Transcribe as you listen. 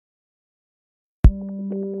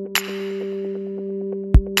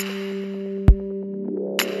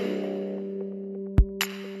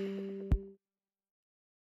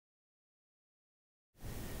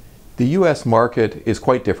The U.S. market is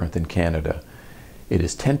quite different than Canada. It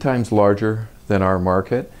is 10 times larger than our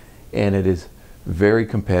market, and it is very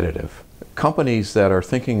competitive. Companies that are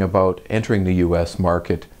thinking about entering the U.S.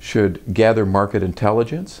 market should gather market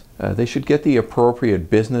intelligence. They should get the appropriate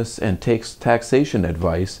business and taxation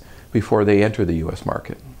advice before they enter the U.S.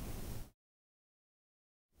 market.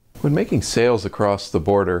 When making sales across the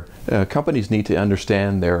border, companies need to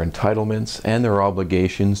understand their entitlements and their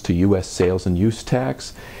obligations to U.S. sales and use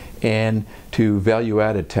tax and to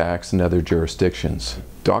value-added tax in other jurisdictions.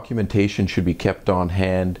 Documentation should be kept on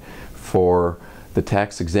hand for the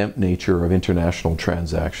tax-exempt nature of international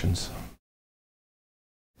transactions.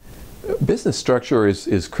 Business structure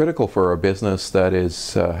is critical for a business that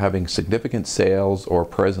is having significant sales or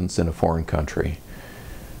presence in a foreign country.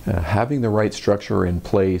 Having the right structure in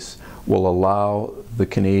place will allow the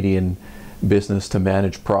Canadian business to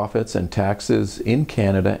manage profits and taxes in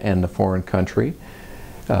Canada and the foreign country.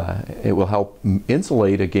 It will help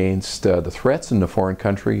insulate against the threats in the foreign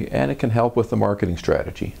country, and it can help with the marketing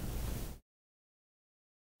strategy.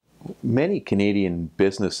 Many Canadian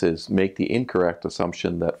businesses make the incorrect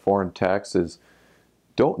assumption that foreign taxes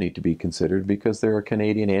don't need to be considered because they're a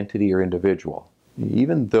Canadian entity or individual.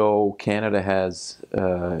 Even though Canada has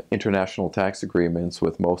international tax agreements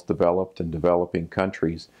with most developed and developing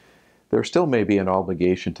countries, there still may be an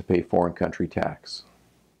obligation to pay foreign country tax.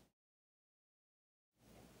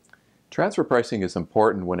 Transfer pricing is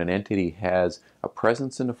important when an entity has a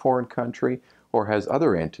presence in a foreign country or has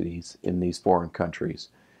other entities in these foreign countries.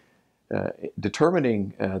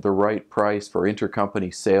 Determining the right price for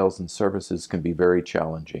intercompany sales and services can be very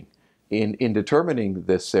challenging. In determining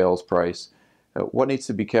this sales price, what needs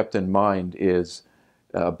to be kept in mind is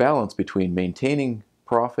a balance between maintaining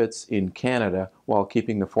profits in Canada while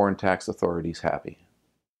keeping the foreign tax authorities happy.